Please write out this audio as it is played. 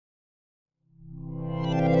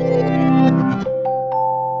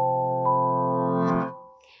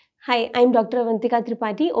Hi, I'm Dr. Avantika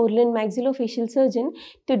Tripathi, oral and maxillofacial surgeon.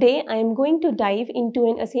 Today, I am going to dive into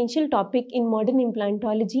an essential topic in modern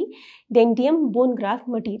implantology, Dentium bone graft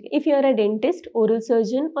material. If you are a dentist, oral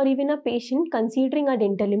surgeon, or even a patient considering a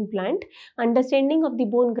dental implant, understanding of the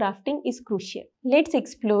bone grafting is crucial. Let's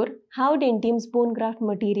explore how Dentium's bone graft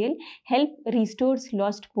material helps restores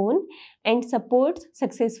lost bone and supports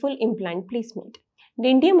successful implant placement.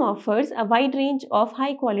 Dentium offers a wide range of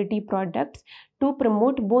high quality products to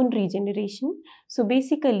promote bone regeneration. So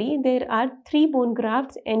basically there are 3 bone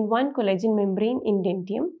grafts and 1 collagen membrane in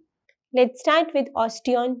Dentium. Let's start with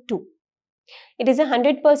Osteon 2. It is a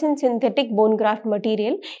 100% synthetic bone graft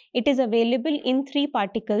material. It is available in 3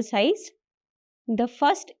 particle size. The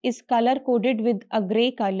first is color coded with a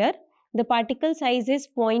grey color. The particle size is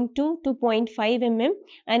 0.2 to 0.5 mm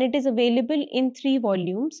and it is available in 3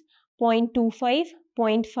 volumes, 0.25,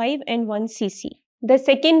 0.5 and 1 cc. The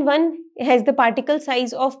second one has the particle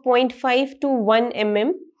size of 0.5 to 1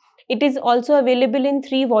 mm. It is also available in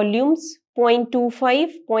 3 volumes,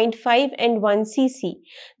 0.25, 0.5 and 1 cc.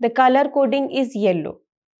 The color coding is yellow.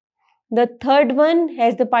 The third one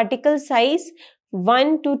has the particle size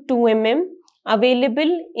 1 to 2 mm.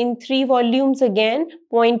 Available in 3 volumes again,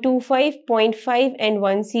 0.25, 0.5 and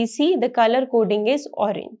 1 cc. The color coding is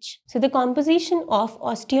orange. So the composition of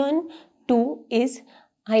Osteon 2 is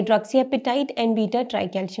hydroxyapatite and beta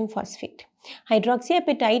tricalcium phosphate.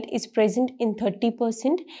 Hydroxyapatite is present in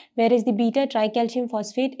 30%, whereas the beta tricalcium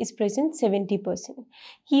phosphate is present 70%.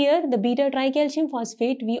 Here, the beta tricalcium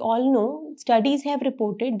phosphate, we all know, studies have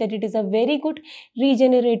reported that it is a very good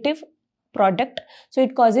regenerative product, so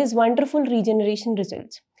it causes wonderful regeneration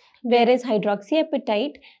results. Whereas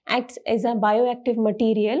hydroxyapatite acts as a bioactive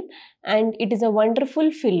material and it is a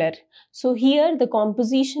wonderful filler. So here the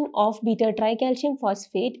composition of beta tricalcium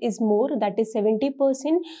phosphate is more, that is 70%.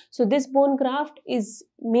 So this bone graft is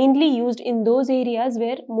mainly used in those areas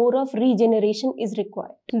where more of regeneration is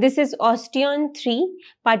required. This is Osteon 3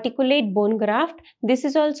 particulate bone graft. This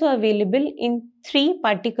is also available in 3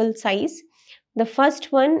 particle size. The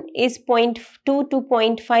first one is 0.2 to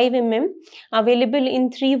 0.5 mm, available in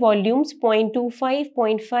 3 volumes, 0.25,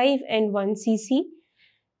 0.5 and 1 cc.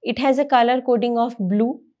 It has a color coding of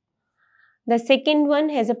blue. The second one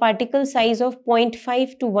has a particle size of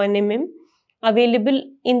 0.5 to 1 mm, available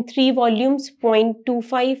in 3 volumes,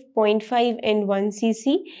 0.25, 0.5 and 1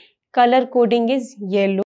 cc. Color coding is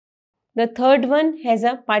yellow. The third one has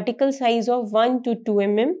a particle size of 1 to 2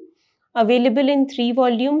 mm. Available in 3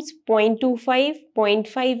 volumes, 0.25,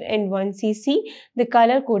 0.5 and 1 cc. The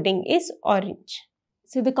color coding is orange.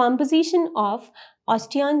 So the composition of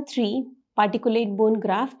Osteon 3 particulate bone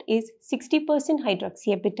graft is 60%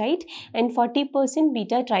 hydroxyapatite and 40%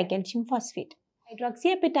 beta tricalcium phosphate.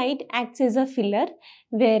 Hydroxyapatite acts as a filler,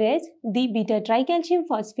 whereas the beta tricalcium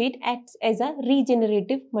phosphate acts as a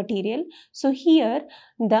regenerative material. So here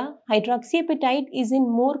the hydroxyapatite is in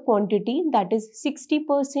more quantity, that is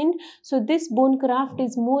 60%. So this bone graft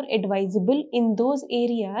is more advisable in those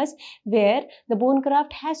areas where the bone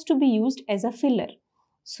graft has to be used as a filler.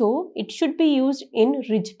 So it should be used in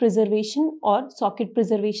ridge preservation or socket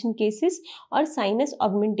preservation cases or sinus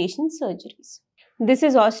augmentation surgeries. This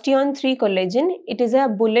is Osteon 3 collagen. It is a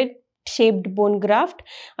bullet shaped bone graft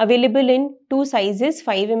available in 2 sizes,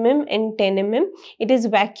 5 mm and 10 mm. It is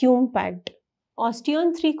vacuum packed.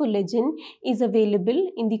 Osteon 3 collagen is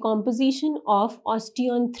available in the composition of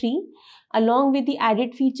Osteon 3 along with the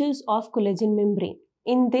added features of collagen membrane.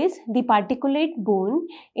 In this, the particulate bone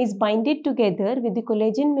is binded together with the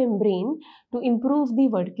collagen membrane to improve the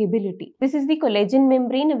workability. This is the collagen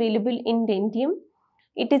membrane available in Dentium.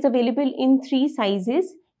 It is available in 3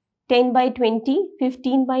 sizes, 10 by 20,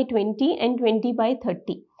 15 by 20 and 20 by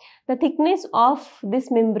 30. The thickness of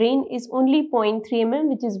this membrane is only 0.3 mm,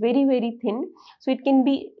 which is very thin, so it can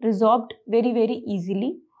be resorbed very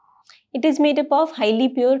easily. It is made up of highly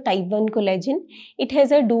pure type 1 collagen. It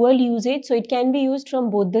has a dual usage, so it can be used from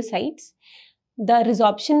both the sides. The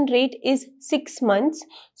resorption rate is 6 months,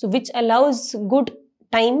 so which allows good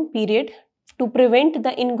time period to prevent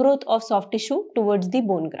the ingrowth of soft tissue towards the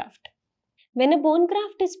bone graft. When a bone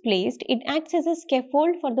graft is placed, it acts as a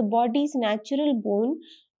scaffold for the body's natural bone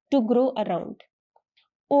to grow around.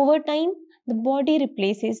 Over time, the body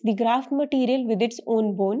replaces the graft material with its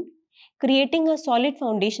own bone, creating a solid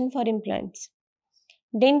foundation for implants.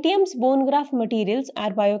 Dentium's bone graft materials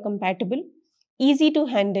are biocompatible, easy to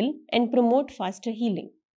handle and promote faster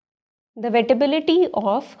healing. The wettability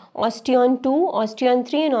of Osteon 2, Osteon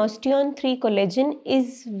 3 and Osteon 3 collagen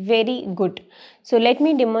is very good. So let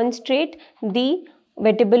me demonstrate the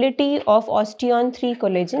wettability of Osteon 3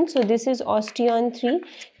 collagen. So this is Osteon 3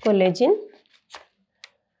 collagen.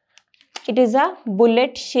 It is a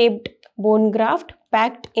bullet shaped bone graft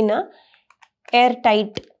packed in a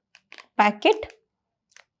airtight packet.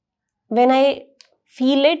 When I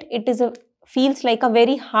feel it, feels like a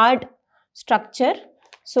very hard structure.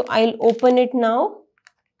 So I'll open it now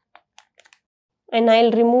and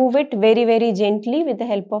I'll remove it very gently with the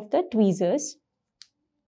help of the tweezers.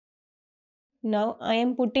 Now I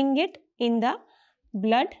am putting it in the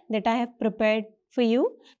blood that I have prepared for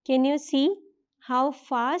you. Can you see how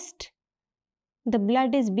fast the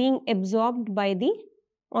blood is being absorbed by the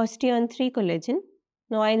osteon 3 collagen?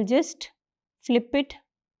 Now I'll just flip it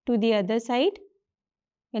to the other side.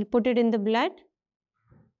 I'll put it in the blood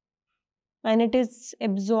and it is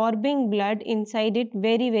absorbing blood inside it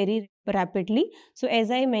very rapidly. So as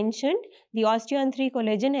I mentioned, the osteon 3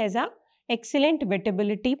 collagen has a excellent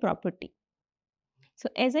wettability property. So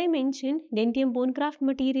as I mentioned, Dentium bone graft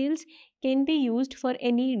materials can be used for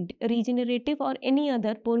any regenerative or any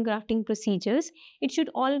other bone grafting procedures. It should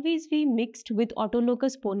always be mixed with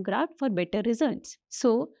autologous bone graft for better results.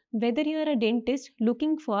 So whether you are a dentist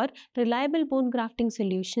looking for reliable bone grafting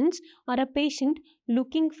solutions or a patient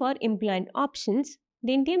looking for implant options,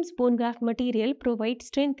 Dentium's bone graft material provides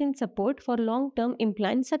strength and support for long-term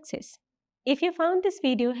implant success. If you found this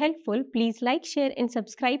video helpful, please like, share and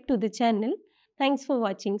subscribe to the channel. Thanks for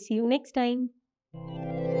watching. See you next time.